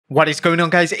What is going on,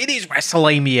 guys? It is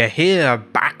Wrestlelamia here,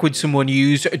 back with some more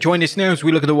news. Join us now as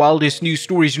we look at the wildest news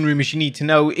stories and rumors you need to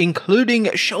know,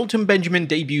 including Shelton Benjamin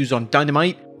debuts on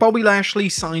Dynamite, Bobby Lashley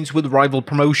signs with rival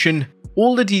promotion,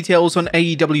 all the details on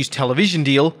AEW's television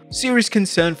deal, serious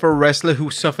concern for a wrestler who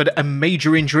suffered a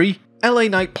major injury, LA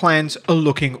Knight plans are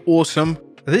looking awesome,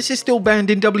 this is still banned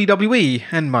in WWE,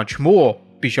 and much more.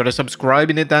 Be sure to subscribe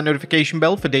and hit that notification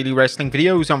bell for daily wrestling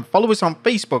videos and follow us on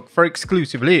Facebook for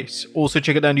exclusive lists. Also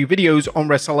check out our new videos on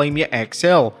Wrestlelamia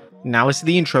XL. Now let's do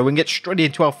the intro and get straight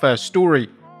into our first story.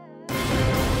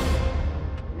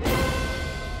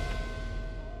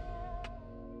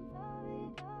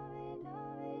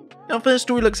 Our first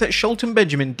story looks at Shelton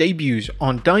Benjamin debuts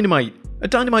on Dynamite. A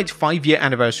Dynamite's 5-year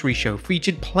anniversary show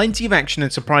featured plenty of action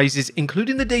and surprises,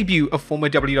 including the debut of former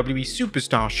WWE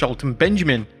superstar Shelton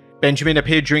Benjamin. Benjamin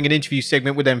appeared during an interview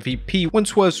segment with MVP when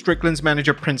Swerve Strickland's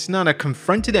manager Prince Nana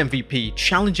confronted MVP,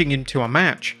 challenging him to a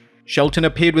match. Shelton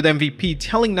appeared with MVP,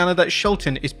 telling Nana that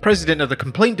Shelton is president of the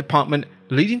complaint department,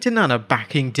 leading to Nana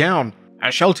backing down,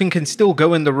 as Shelton can still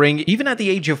go in the ring even at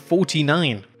the age of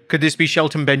 49. Could this be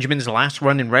Shelton Benjamin's last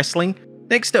run in wrestling?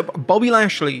 Next up, Bobby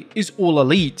Lashley is all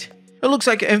elite. It looks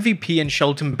like MVP and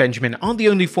Shelton Benjamin aren't the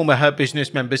only former Hurt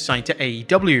Business members signed to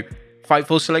AEW.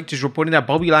 Fightful Select is reporting that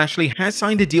Bobby Lashley has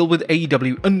signed a deal with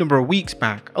AEW a number of weeks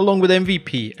back, along with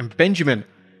MVP and Benjamin.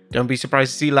 Don't be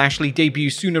surprised to see Lashley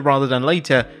debut sooner rather than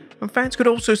later, and fans could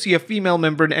also see a female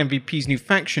member in MVP's new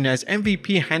faction as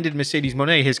MVP handed Mercedes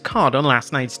Moné his card on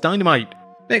last night's Dynamite.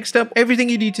 Next up, everything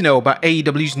you need to know about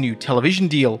AEW's new television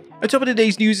deal. Atop of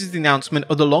today's news is the announcement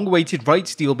of the long-awaited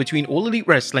rights deal between All Elite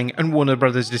Wrestling and Warner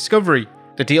Bros. Discovery.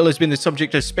 The deal has been the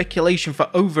subject of speculation for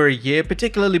over a year,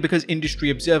 particularly because industry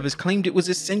observers claimed it was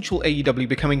essential AEW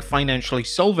becoming financially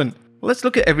solvent. Let's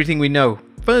look at everything we know.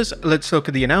 First, let's look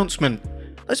at the announcement.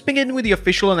 Let's begin with the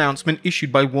official announcement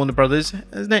issued by Warner Bros.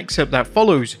 As an excerpt that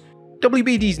follows.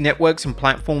 WBD's networks and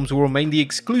platforms will remain the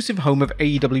exclusive home of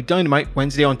AEW Dynamite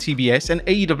Wednesday on TBS and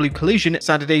AEW Collision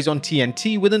Saturdays on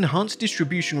TNT, with enhanced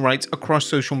distribution rights across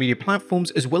social media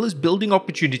platforms, as well as building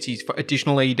opportunities for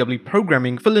additional AEW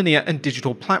programming for linear and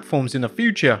digital platforms in the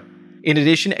future. In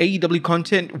addition, AEW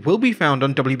content will be found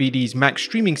on WBD's Max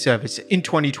streaming service in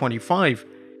 2025.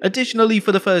 Additionally,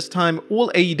 for the first time,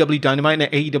 all AEW Dynamite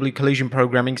and AEW Collision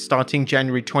programming starting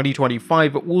January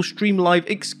 2025 will stream live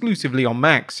exclusively on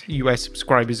Max, US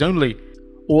subscribers only.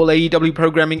 All AEW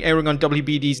programming airing on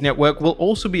WBD's network will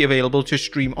also be available to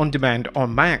stream on demand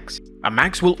on Max. And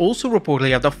Max will also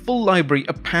reportedly have the full library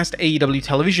of past AEW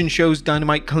television shows,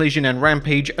 Dynamite, Collision, and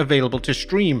Rampage available to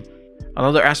stream.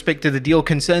 Another aspect of the deal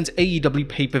concerns AEW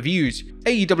pay-per-views.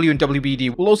 AEW and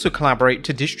WBD will also collaborate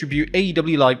to distribute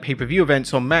AEW live pay-per-view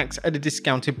events on Max at a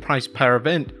discounted price per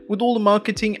event, with all the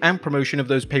marketing and promotion of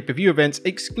those pay-per-view events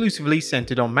exclusively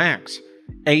centered on Max.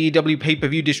 AEW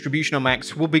pay-per-view distribution on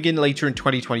Max will begin later in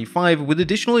 2025, with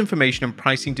additional information and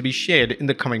pricing to be shared in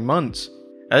the coming months.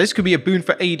 Now, this could be a boon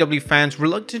for AEW fans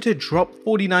reluctant to drop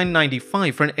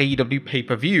 $49.95 for an AEW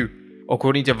pay-per-view.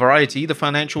 According to Variety, the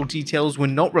financial details were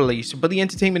not released, but the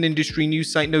entertainment industry news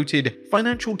site noted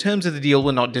financial terms of the deal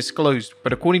were not disclosed,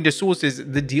 but according to sources,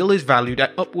 the deal is valued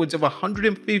at upwards of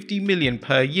 $150 million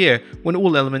per year when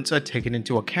all elements are taken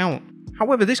into account.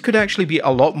 However, this could actually be a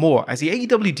lot more, as the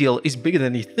AEW deal is bigger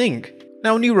than you think.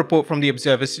 Now, a new report from The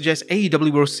Observer suggests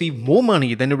AEW will receive more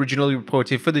money than originally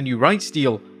reported for the new rights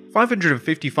deal.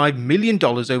 $555 million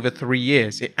over 3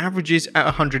 years. It averages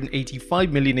at $185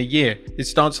 million a year. It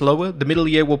starts lower, the middle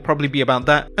year will probably be about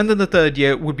that, and then the third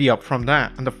year would be up from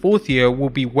that, and the fourth year will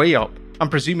be way up. I'm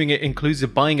presuming it includes the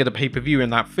buying of the pay-per-view in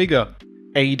that figure.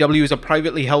 AEW is a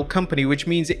privately held company, which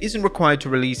means it isn't required to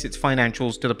release its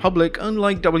financials to the public,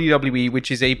 unlike WWE,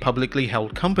 which is a publicly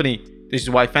held company. This is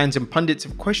why fans and pundits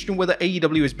have questioned whether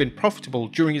AEW has been profitable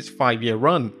during its 5-year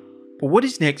run. But what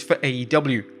is next for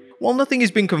AEW? While nothing has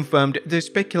been confirmed, there's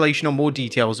speculation on more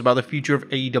details about the future of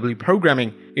AEW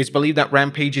programming. It's believed that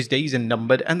Rampage's days are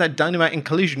numbered and that Dynamite and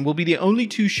Collision will be the only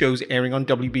 2 shows airing on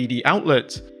WBD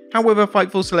outlets. However,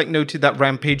 Fightful Select noted that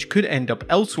Rampage could end up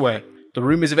elsewhere. The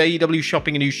rumors of AEW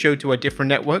shopping a new show to a different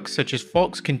network, such as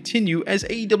Fox, continue as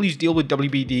AEW's deal with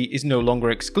WBD is no longer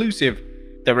exclusive.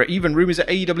 There are even rumors that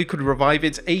AEW could revive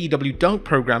its AEW Dark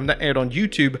program that aired on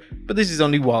YouTube, but this is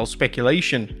only wild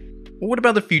speculation. What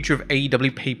about the future of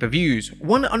AEW pay-per-views?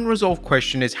 One unresolved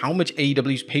question is how much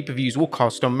AEW's pay-per-views will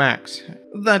cost on Max.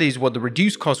 That is, what the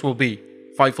reduced cost will be.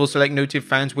 Fightful Select noted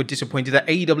fans were disappointed that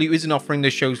AEW isn't offering the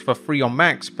shows for free on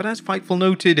Max, but as Fightful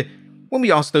noted, when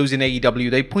we asked those in AEW,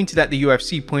 they pointed at the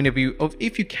UFC point of view of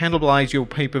if you cannibalize your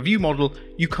pay-per-view model,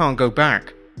 you can't go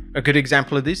back. A good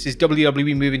example of this is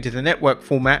WWE moving to the network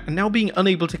format and now being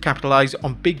unable to capitalize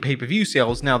on big pay-per-view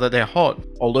sales now that they're hot.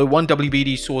 Although one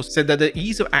WBD source said that the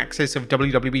ease of access of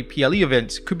WWE PLE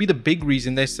events could be the big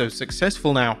reason they're so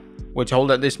successful now. We're told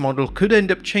that this model could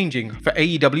end up changing for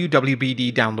AEW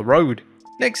WBD down the road.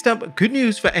 Next up, good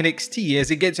news for NXT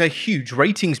as it gets a huge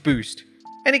ratings boost.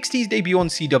 NXT's debut on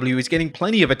CW is getting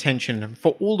plenty of attention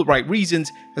for all the right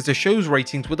reasons, as the show's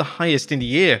ratings were the highest in the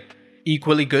year.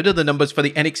 Equally good are the numbers for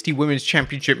the NXT Women's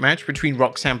Championship match between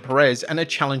Roxanne Perez and her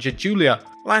challenger Julia.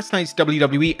 Last night's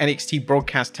WWE NXT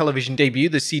broadcast television debut,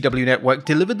 the CW network,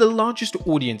 delivered the largest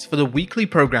audience for the weekly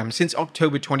program since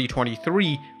October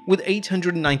 2023, with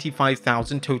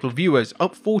 895,000 total viewers,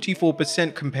 up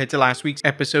 44% compared to last week's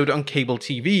episode on cable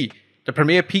TV. The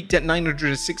premiere peaked at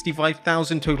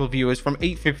 965,000 total viewers from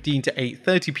 8:15 to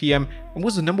 8:30 PM and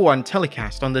was the #1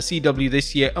 telecast on the CW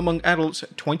this year among adults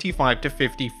 25 to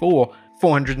 54,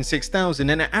 406,000,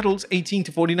 and adults 18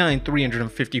 to 49,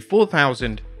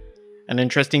 354,000. An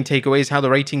interesting takeaway is how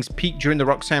the ratings peaked during the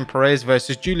Roxanne Perez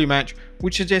vs Julia match,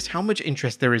 which suggests how much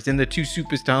interest there is in the two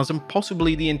superstars and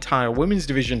possibly the entire women's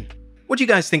division. What do you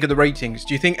guys think of the ratings?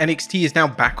 Do you think NXT is now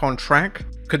back on track?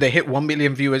 Could they hit 1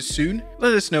 million viewers soon?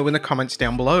 Let us know in the comments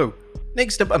down below.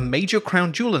 Next up, a major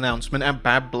Crown Jewel announcement at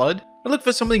Bad Blood. I look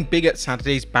for something big at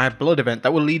Saturday's Bad Blood event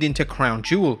that will lead into Crown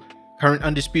Jewel. Current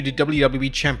undisputed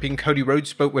WWE Champion Cody Rhodes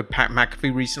spoke with Pat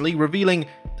McAfee recently, revealing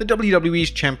the WWE's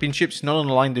championship's not on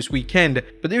the line this weekend,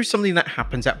 but there's something that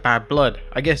happens at Bad Blood.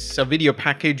 I guess a video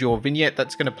package or vignette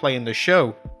that's going to play in the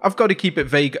show. I've got to keep it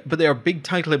vague, but there are big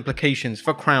title implications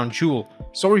for Crown Jewel.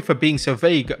 Sorry for being so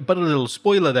vague, but a little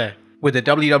spoiler there. With the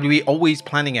WWE always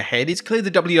planning ahead, it's clear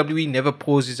the WWE never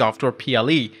pauses after a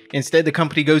PLE. Instead, the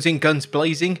company goes in guns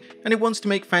blazing, and it wants to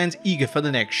make fans eager for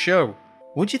the next show.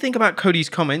 What do you think about Cody's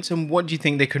comments, and what do you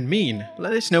think they could mean?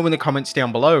 Let us know in the comments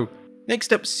down below.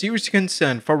 Next up, serious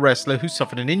concern for a wrestler who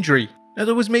suffered an injury. Now,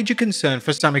 there was major concern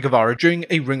for Sammy Guevara during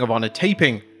a Ring of Honor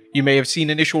taping. You may have seen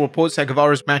initial reports that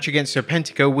Guevara's match against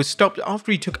Serpentico was stopped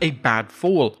after he took a bad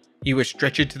fall. He was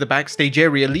stretchered to the backstage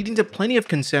area, leading to plenty of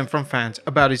concern from fans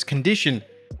about his condition.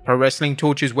 Pro Wrestling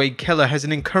Torch's Wade Keller has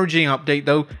an encouraging update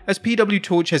though, as PW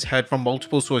Torch has heard from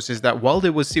multiple sources that while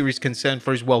there was serious concern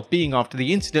for his well-being after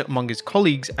the incident among his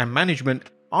colleagues and management,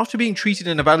 after being treated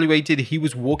and evaluated, he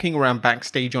was walking around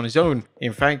backstage on his own.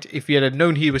 In fact, if he had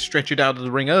known he was stretchered out of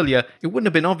the ring earlier, it wouldn't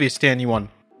have been obvious to anyone.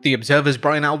 The Observer's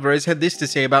Brian Alvarez had this to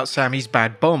say about Sammy's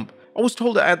bad bump. I was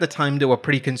told that at the time they were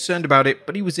pretty concerned about it,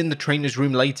 but he was in the trainer's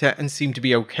room later and seemed to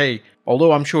be okay,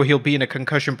 although I'm sure he'll be in a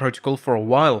concussion protocol for a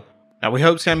while. Now we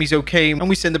hope Sammy's okay and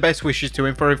we send the best wishes to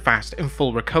him for a fast and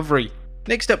full recovery.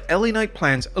 Next up, LA Knight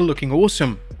plans are looking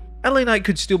awesome. LA Knight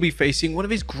could still be facing one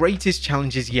of his greatest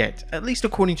challenges yet, at least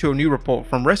according to a new report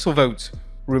from WrestleVotes.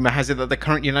 Rumor has it that the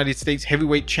current United States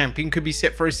heavyweight champion could be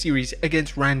set for a series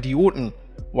against Randy Orton.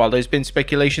 While there's been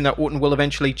speculation that Orton will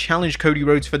eventually challenge Cody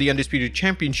Rhodes for the Undisputed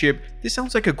Championship, this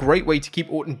sounds like a great way to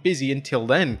keep Orton busy until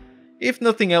then. If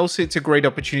nothing else, it's a great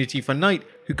opportunity for Knight,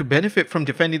 who could benefit from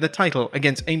defending the title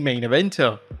against a main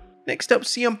eventer. Next up,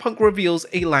 CM Punk reveals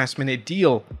a last-minute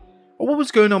deal. What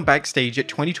was going on backstage at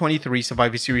 2023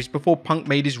 Survivor Series before Punk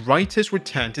made his riotous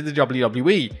return to the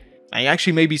WWE? I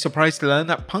actually may be surprised to learn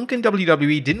that Punk and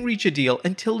WWE didn't reach a deal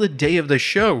until the day of the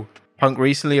show. Punk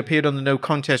recently appeared on the No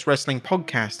Contest Wrestling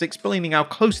podcast explaining how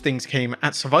close things came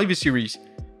at Survivor Series.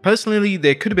 Personally,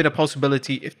 there could have been a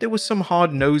possibility if there was some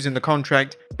hard nose in the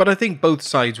contract, but I think both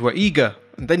sides were eager,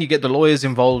 and then you get the lawyers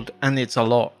involved and it's a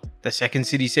lot. The Second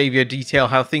City Savior detailed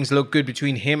how things looked good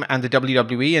between him and the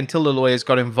WWE until the lawyers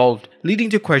got involved, leading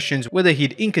to questions whether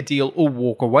he'd ink a deal or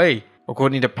walk away.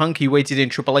 According to Punk, he waited in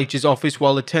Triple H's office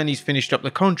while attorneys finished up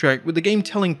the contract, with the game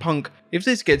telling Punk, if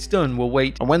this gets done, we'll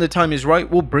wait, and when the time is right,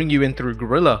 we'll bring you in through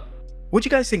Gorilla. What do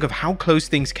you guys think of how close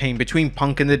things came between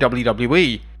Punk and the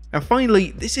WWE? And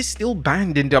finally, this is still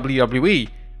banned in WWE.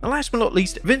 And last but not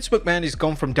least, Vince McMahon is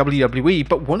gone from WWE,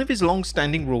 but one of his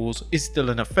long-standing rules is still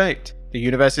in effect. The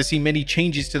universe has seen many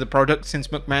changes to the product since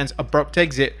McMahon's abrupt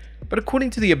exit, but according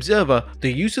to The Observer,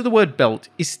 the use of the word belt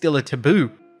is still a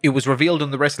taboo. It was revealed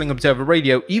on the Wrestling Observer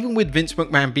Radio, even with Vince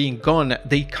McMahon being gone,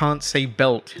 they can't say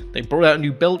belt. They brought out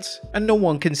new belts, and no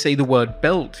one can say the word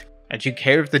belt. And do you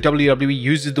care if the WWE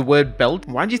uses the word belt?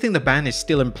 Why do you think the ban is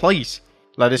still in place?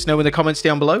 Let us know in the comments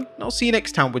down below, and I'll see you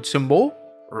next time with some more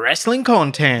wrestling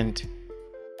content.